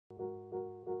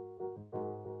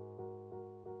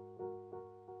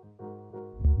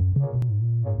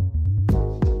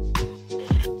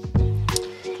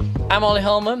I'm Ollie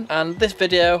Holman, and this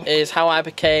video is how I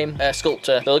became a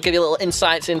sculptor. It'll give you little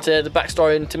insights into the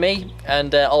backstory into me,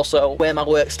 and also where my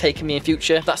work's taking me in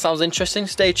future. If that sounds interesting,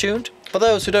 stay tuned. For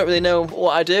those who don't really know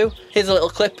what I do, here's a little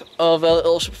clip of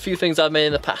a few things I've made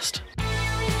in the past.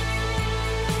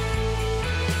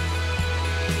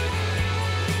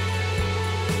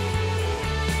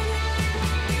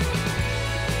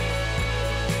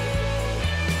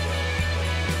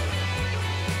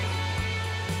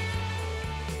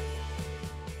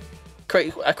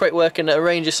 I create work in a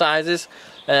range of sizes,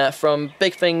 from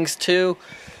big things to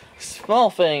small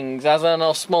things. As I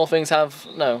know, small things have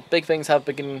big things have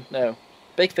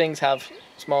big things have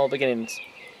small beginnings.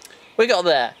 We got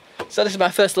there. So this is my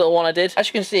first little one I did. As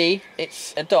you can see,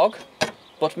 it's a dog,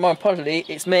 but more importantly,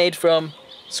 it's made from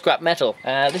scrap metal.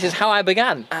 This is how I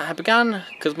began. I began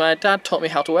because my dad taught me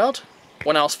how to weld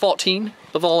when I was 14,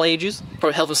 of all ages.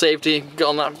 Probably health and safety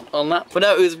got on that. But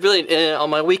no, it was brilliant. On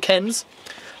my weekends,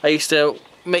 I used to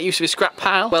make use of a scrap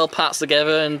pile, weld parts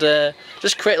together, and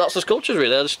just create lots of sculptures.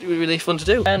 Really, it was really fun to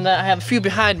do. And I have a few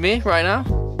behind me right now.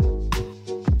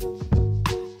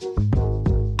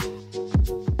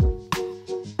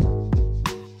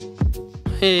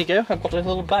 Here you go. I've got a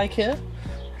little bike here,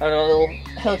 and a little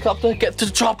helicopter. Get to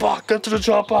the chopper! Get to the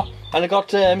chopper! And I got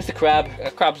Mr. Crab.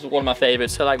 Crab's one of my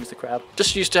favourites. I like Mr. Crab.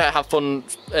 Just used to have fun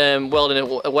welding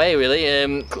it away,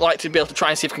 really. Like to be able to try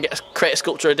and see if I can create a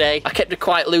sculpture a day. I kept it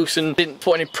quite loose and didn't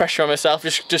put any pressure on myself.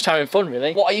 Just having fun,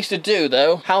 really. What I used to do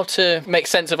though, how to make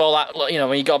sense of all that. You know,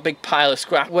 when you got a big pile of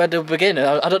scrap, where to begin?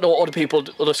 I don't know what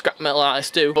other scrap metal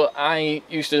artists do, but I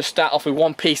used to start off with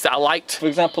one piece that I liked. For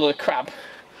example, the crab.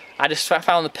 I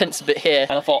found the pencil bit here,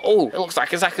 and I thought, oh, it looks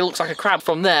like a crab.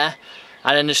 From there,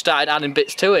 and then just started adding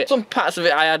bits to it. Some parts of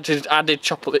it I did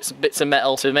chop up bits of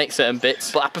metal to make certain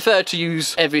bits, but I preferred to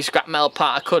use every scrap metal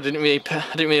part I could. I didn't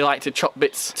really like to chop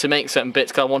bits to make certain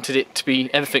bits because I wanted it to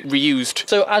be everything reused.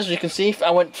 So as you can see,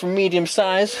 I went from medium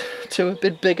size to a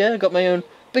bit bigger. I got my own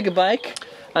bigger bike.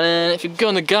 And then if you go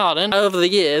in the garden, over the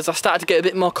years I started to get a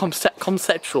bit more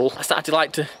conceptual. I started to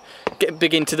like to get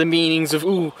big into the meanings of,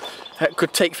 ooh, I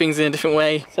could take things in a different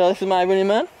way. So this is my running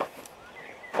man.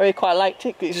 I really quite liked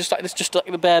it. It's just like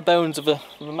the bare bones of a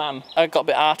man. I got a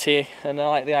bit arty, and I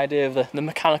like the idea of the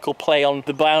mechanical play on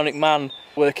the bionic man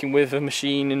working with a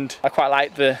machine, and I quite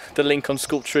like the link on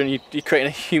sculpture, and you're creating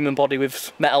a human body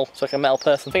with metal, so like a metal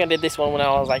person. I think I did this one when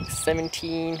I was like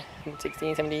 16,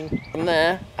 17. From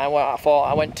there, I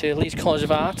went to Leeds College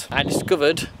of Art. I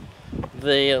discovered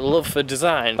the love for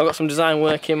design. I've got some design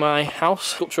work in my house,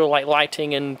 sculptural like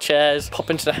lighting and chairs.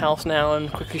 Pop into the house now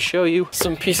and quickly show you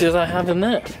some pieces I have in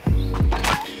there.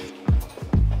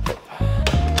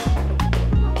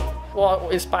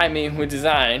 What inspired me with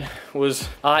design was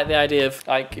I like the idea of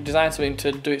like design something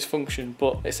to do its function,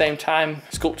 but at the same time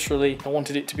sculpturally I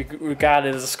wanted it to be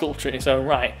regarded as a sculpture in its own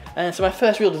right. And so my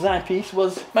first real design piece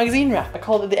was magazine rack. I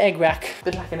called it the egg rack, a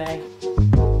bit like an egg.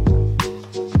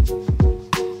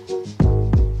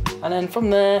 And then from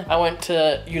there, I went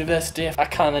to university. I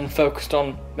kind of then focused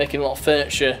on making a lot of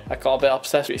furniture. I got a bit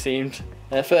obsessed, it seemed.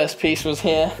 The first piece was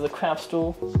here, the crab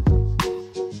stool.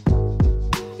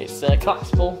 It's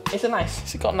collapsible.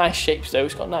 It's got nice shapes though.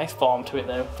 It's got a nice form to it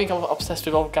though. I think I'm obsessed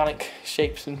with organic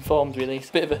shapes and forms really. It's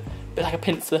a bit like a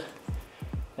pincer.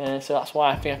 So that's why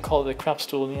I think I called it the crab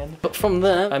stool in the end. But from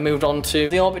there, I moved on to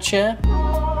the orbit chair.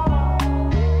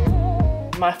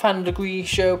 My final degree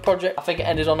show project, I think it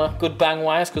ended on a good bang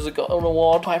wise because it got an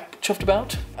award I'm chuffed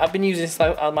about. I've been using this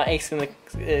as my ace in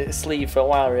the sleeve for a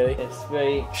while really. It's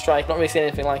very striking, not really seen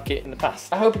anything like it in the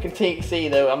past. I hope you can see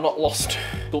though, I'm not lost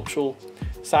sculptural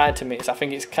side to me. I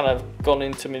think it's kind of gone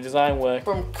into my design work.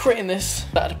 From creating this, I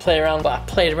started to play around, but I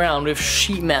played around with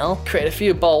sheet metal, created a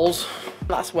few bowls.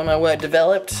 That's when my work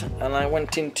developed, and I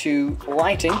went into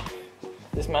lighting.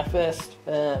 This is my first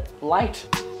light.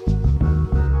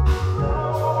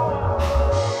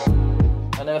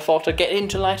 I never thought I'd get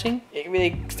into lighting. It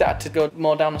really started to go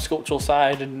more down the sculptural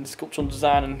side and sculptural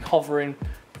design and hovering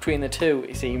between the two,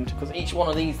 it seemed. Because each one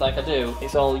of these, like I do,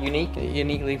 it's all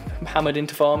uniquely hammered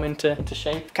into form, into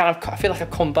shape. I feel like I've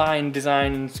combined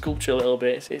design and sculpture a little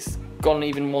bit. It's gone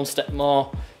even one step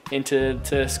more into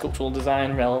sculptural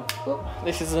design realm.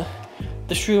 This is the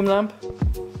shroom lamp.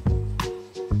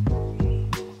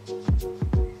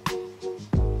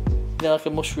 They're like a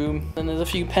mushroom. And there's a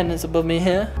few pendants above me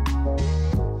here.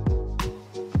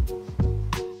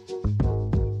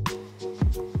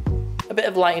 A bit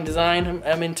of lighting design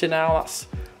I'm into now. That's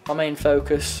my main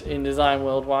focus in design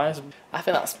world-wise. I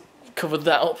think that's covered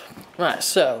that up. Right,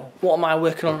 so what am I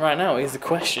working on right now is the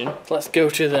question. So let's go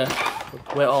to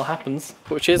where it all happens,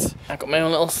 which is I've got my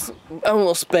own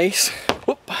little space.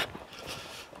 Whoop.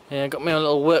 Yeah, I got my own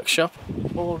little workshop,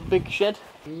 or big shed.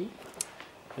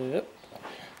 Yep.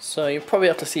 So you probably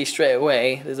have to see straight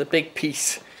away, there's a big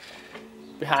piece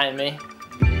behind me.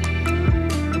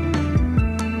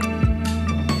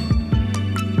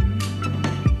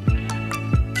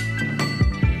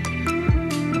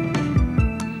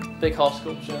 Big horse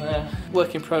sculpture there.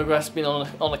 Work in progress, been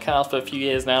on the cards for a few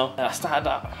years now. I started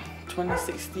that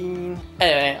 2016.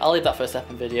 Anyway, I'll leave that for a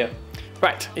second video.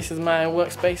 Right, this is my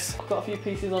workspace. I've got a few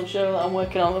pieces on show that I'm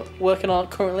working on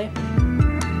currently.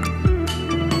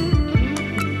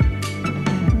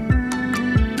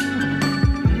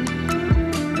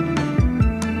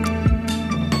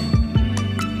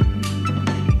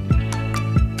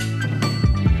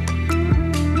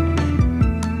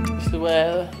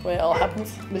 Where it all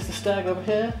happens. Mr. Stag over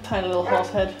here, tiny little horse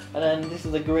head, and then this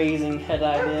is the grazing head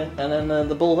idea, and then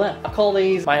the bull there. I call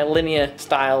these my linear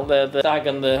style, the stag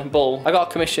and the bull. I got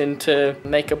commissioned to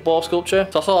make a boar sculpture,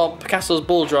 so I saw Picasso's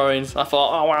bull drawings, and I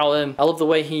thought, oh wow, I love the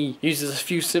way he uses a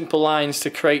few simple lines to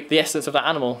create the essence of that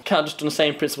animal. Kind of just done the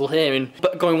same principle here,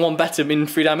 but going one better in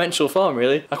three-dimensional form,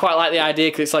 really. I quite like the idea,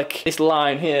 because it's like this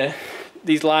line here.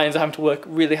 These lines are having to work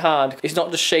really hard. It's not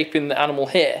just shaping the animal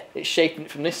here, it's shaping it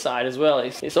from this side as well.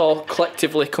 It's all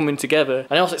collectively coming together.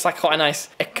 And also it's like quite a nice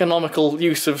economical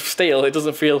use of steel. It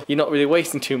doesn't feel you're not really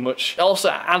wasting too much. It also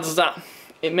adds that,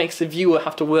 it makes the viewer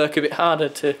have to work a bit harder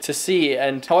to see it.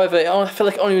 And however, I feel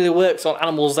like it only really works on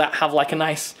animals that have like a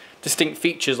nice distinct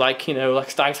features, like, you know,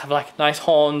 like stags have like nice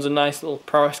horns and nice little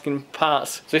pro-skin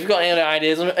parts. So if you've got any other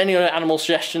ideas, any other animal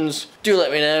suggestions, do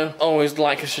let me know. Always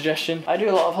like a suggestion. I do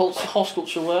a lot of horse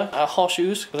sculpture work,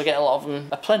 horseshoes, because I get a lot of them,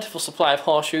 a plentiful supply of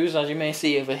horseshoes, as you may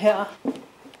see over here.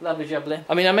 Lovely jubbly.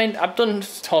 I mean, I've done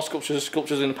horse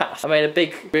sculptures in the past. I made a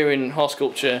big rearing horse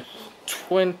sculpture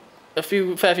a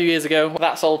fair few years ago.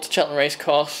 That sold to Cheltenham Race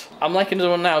Course. I'm liking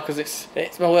another one now because it's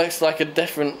my work's like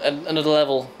another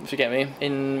level, if you get me,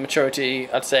 in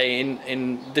maturity. I'd say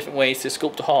in different ways to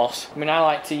sculpt a horse. I mean, I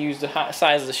like to use the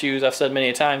size of the shoes. I've said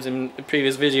many times in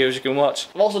previous videos you can watch.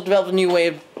 I've also developed a new way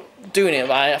of doing it.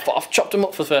 I've chopped them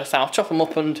up for the first time. I've chopped them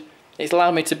up and it's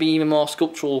allowed me to be even more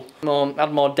sculptural,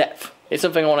 add more depth. It's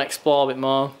something I want to explore a bit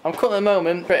more. I'm currently at the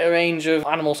moment creating a range of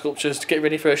animal sculptures to get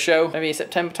ready for a show. Maybe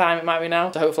September time it might be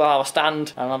now. So hopefully I'll have a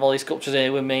stand and I'll have all these sculptures here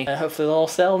with me. And hopefully they'll all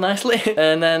sell nicely.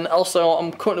 And then also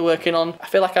I'm currently working on, I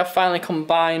feel like I've finally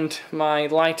combined my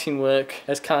lighting work,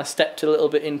 has kind of stepped a little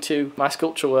bit into my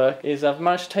sculpture work, is I've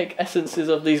managed to take essences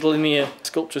of these linear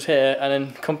sculptures here and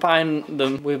then combine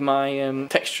them with my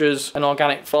textures and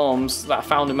organic forms that I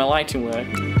found in my lighting work.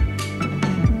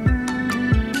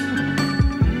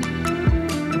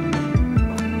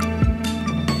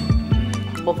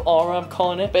 Love aura, I'm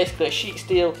calling it. Basically a sheet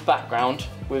steel background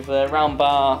with a round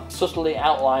bar subtly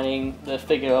outlining the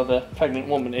figure of a pregnant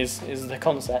woman is the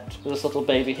concept. There's a little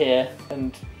baby here,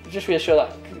 and just really show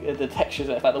that the textures,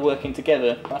 in fact, they're working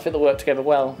together. I think they work together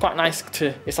well. Quite nice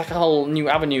it's like a whole new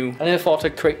avenue. I never thought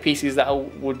I'd create pieces that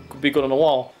would be good on a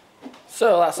wall.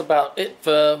 So that's about it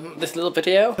for this little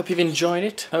video. Hope you've enjoyed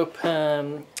it. Hope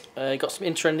got some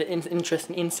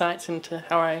interesting insights into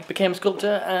how I became a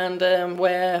sculptor and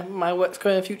where my work's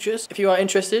going in the future. If you are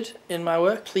interested in my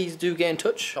work, please do get in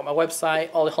touch. Got my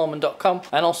website, ollieholman.com,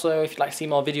 and also if you'd like to see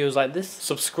more videos like this,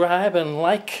 subscribe and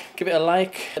give it a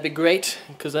like. That'd be great,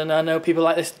 because then I know people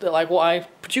like this that like what I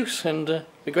produce, and it'd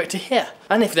be great to hear.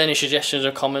 And if there are any suggestions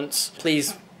or comments,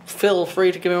 please feel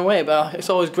free to give them away, but it's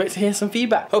always great to hear some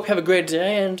feedback. Hope you have a great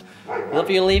day, and love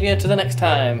you and leave you to the next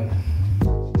time.